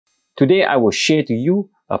Today I will share to you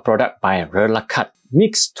a product by Relacart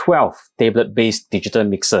MIXX12 tablet-based digital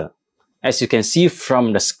mixer. As you can see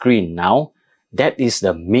from the screen now, that is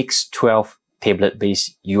the MIXX12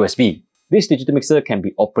 tablet-based USB. This digital mixer can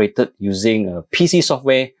be operated using a PC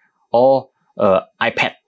software or an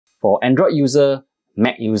iPad. For Android user,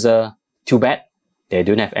 Mac user, too bad, they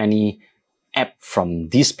don't have any app from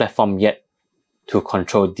this platform yet to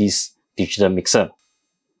control this digital mixer.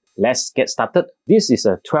 Let's get started. This is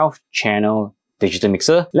a 12-channel digital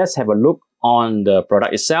mixer. Let's have a look on the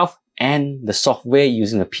product itself and the software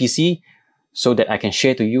using the PC so that I can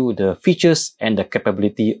share to you the features and the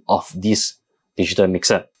capability of this digital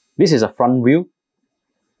mixer. This is a front view.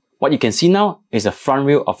 What you can see now is the front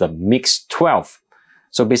view of the MIXX12.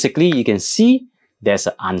 So basically you can see there's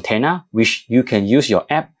an antenna which you can use your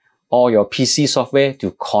app or your PC software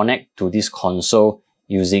to connect to this console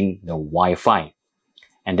using the Wi-Fi.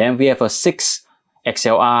 And then we have a 6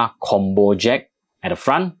 XLR combo jack at the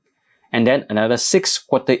front, and then another 6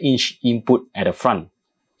 1/4" input at the front.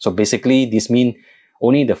 So basically this means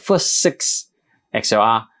only the first 6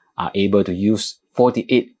 XLR are able to use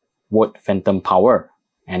 48 volt phantom power,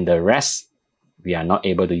 and the rest we are not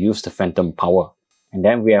able to use the phantom power. And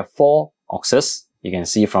then we have 4 auxes, you can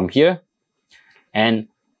see from here, and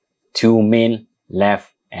 2 main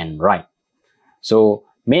left and right. So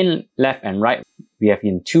main left and right, we have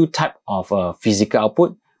in 2 types of physical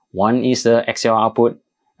output. One is the XLR output,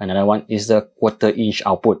 another one is the 1/4"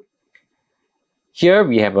 output. Here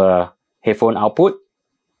we have a headphone output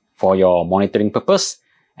for your monitoring purpose,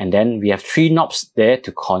 and then we have 3 knobs there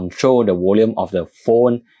to control the volume of the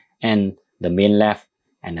phone and the main left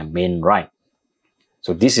and the main right.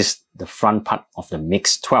 So this is the front part of the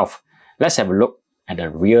MIXX12. Let's have a look at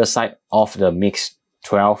the rear side of the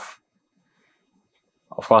MIXX12.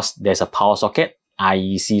 Of course, there's a power socket,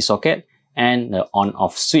 IEC socket, and the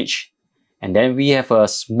on-off switch. And then we have a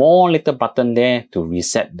small little button there to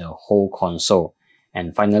reset the whole console.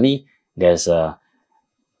 And finally, there's a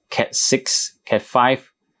Cat6,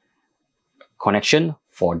 Cat5 connection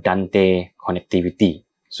for DANTE connectivity.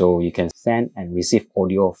 So you can send and receive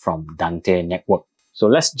audio from DANTE network. So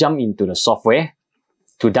let's jump into the software.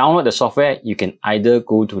 To download the software, you can either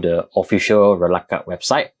go to the official Relacart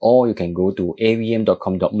website or you can go to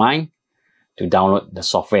avem.com.my to download the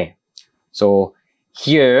software. So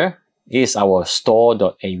here is our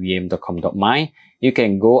store.avem.com.my. You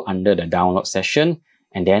can go under the download section,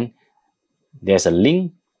 and then there's a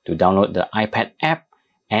link to download the iPad app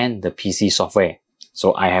and the PC software.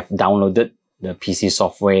 So I have downloaded the PC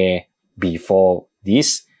software before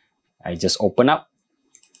this. I just open up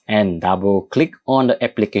and double click on the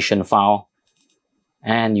application file,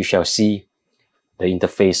 and you shall see the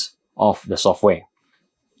interface of the software.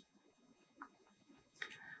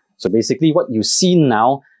 So basically what you see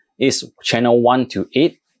now is channel 1 to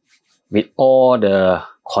 8 with all the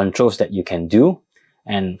controls that you can do.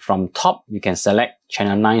 And from top, you can select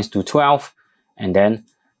channel 9 to 12 and then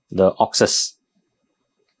the auxes.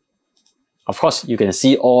 Of course, you can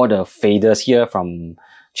see all the faders here from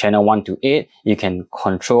channel 1 to 8. You can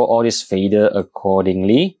control all this fader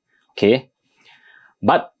accordingly, okay?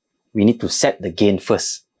 But we need to set the gain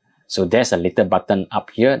first. So there's a little button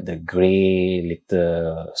up here, the gray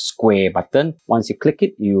little square button. Once you click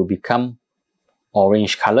it, you will become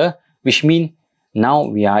orange color, which means now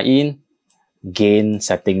we are in gain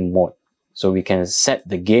setting mode. So we can set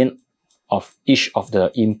the gain of each of the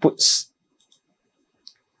inputs.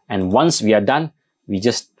 And once we are done, we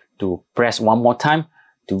just to press one more time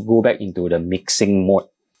to go back into the mixing mode.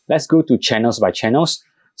 Let's go to channels by channels.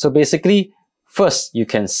 So basically, first you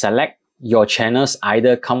can select your channels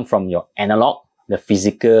either come from your analog, the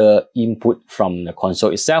physical input from the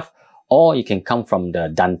console itself, or you can come from the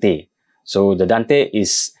DANTE. So the DANTE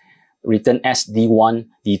is written as D1,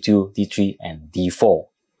 D2, D3, and D4.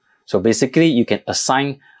 So basically, you can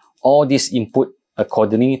assign all this input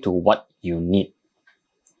accordingly to what you need.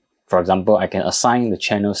 For example, I can assign the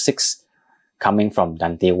channel 6 coming from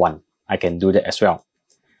DANTE 1. I can do that as well.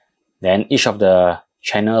 Then each of the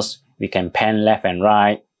channels, we can pan left and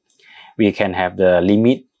right. We can have the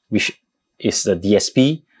limit, which is the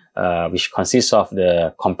DSP, which consists of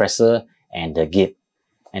the compressor and the gate.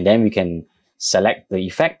 And then we can select the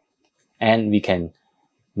effect and we can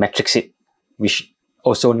matrix it, which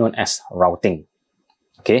also known as routing.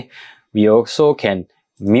 Okay, we also can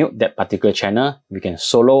mute that particular channel, we can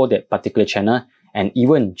solo that particular channel, and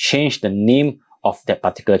even change the name of that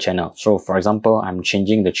particular channel. So for example, I'm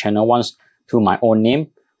changing the channel once to my own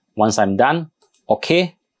name. Once I'm done,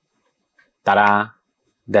 okay, ta-da,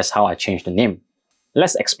 that's how I change the name.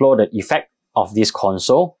 Let's explore the effect of this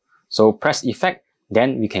console. So press effect,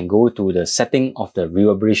 then we can go to the setting of the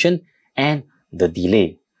reverberation and the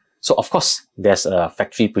delay. So of course, there's a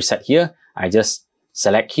factory preset here. I just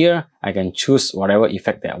select here. I can choose whatever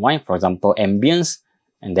effect that I want. For example, ambience,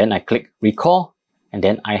 and then I click recall, and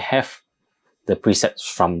then I have the presets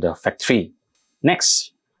from the factory.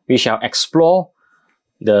 Next, we shall explore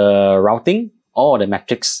the routing or the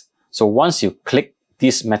metrics. So once you click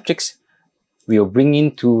this metrics, we will bring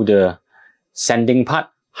into the sending part,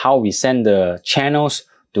 how we send the channels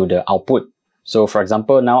to the output. So for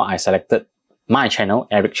example, now I selected my channel,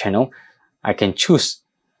 Eric channel. I can choose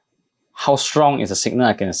how strong is the signal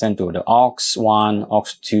I can send to the Auxes 1,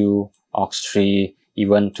 Auxes 2, Auxes 3,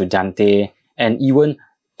 even to DANTE, and even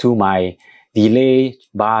to my delay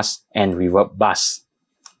bus and reverb bus.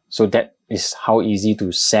 So that is how easy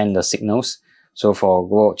to send the signals. So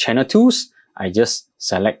for channel 2s, I just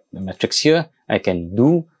select the matrix here. I can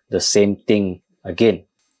do the same thing again.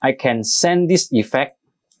 I can send this effect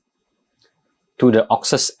to the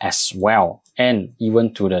Auxes as well, and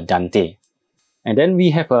even to the DANTE. And then we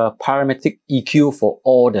have a parametric EQ for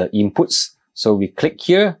all the inputs. So we click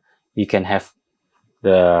here, we can have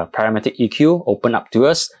the parametric EQ open up to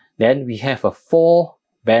us. Then we have a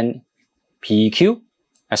 4-band PEQ,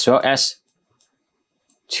 as well as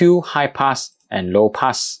 2 high pass and low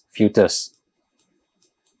pass filters.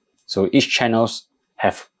 So each channels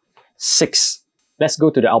have 6. Let's go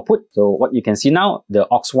to the output. So what you can see now, the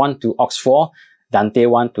Auxes 1 to Auxes 4, DANTE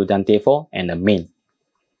 1 to DANTE 4, and the main.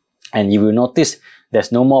 And you will notice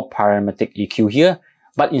there's no more parametric EQ here,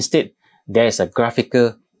 but instead there's a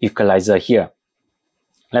graphical equalizer here.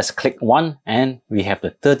 Let's click one, and we have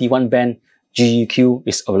the 31-band GEQ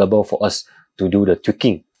is available for us to do the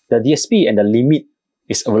tweaking. The DSP and the limit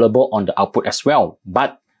is available on the output as well,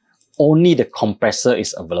 but only the compressor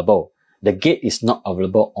is available. The gate is not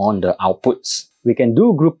available on the outputs. We can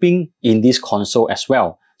do grouping in this console as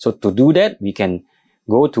well. So to do that, we can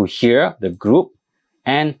go to here, the group,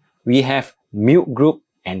 and we have mute group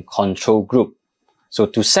and control group. So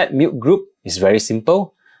to set mute group is very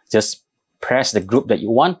simple. Just press the group that you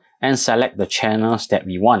want and select the channels that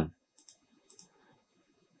we want.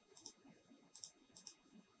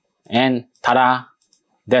 And tada!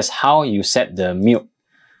 That's how you set the mute.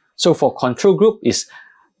 So for control group is,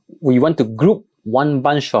 we want to group one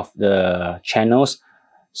bunch of the channels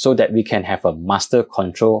so that we can have a master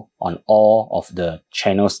control on all of the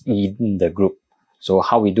channels in the group. So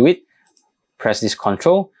how we do it? Press this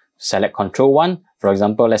control, select control 1. For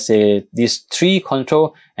example, let's say this 3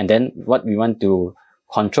 control, and then what we want to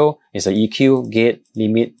control is the EQ, gate,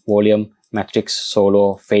 limit, volume, matrix,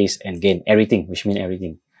 solo, phase, and gain. Everything, which means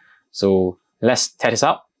everything. So let's test this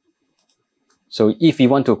out. So if you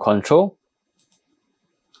want to control,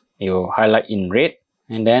 you highlight in red,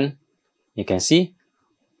 and then you can see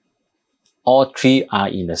all 3 are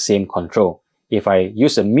in the same control. If I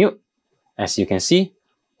use a mute, as you can see,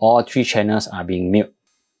 all 3 channels are being mute.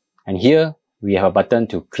 And here we have a button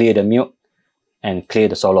to clear the mute and clear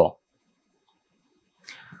the solo.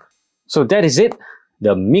 So that is it.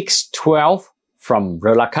 The MIXX12 from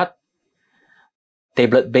Relacart.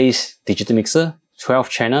 Tablet-based digital mixer, 12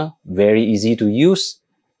 channel, very easy to use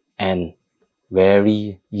and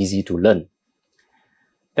very easy to learn.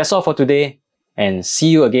 That's all for today, and see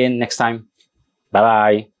you again next time. Bye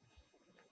bye.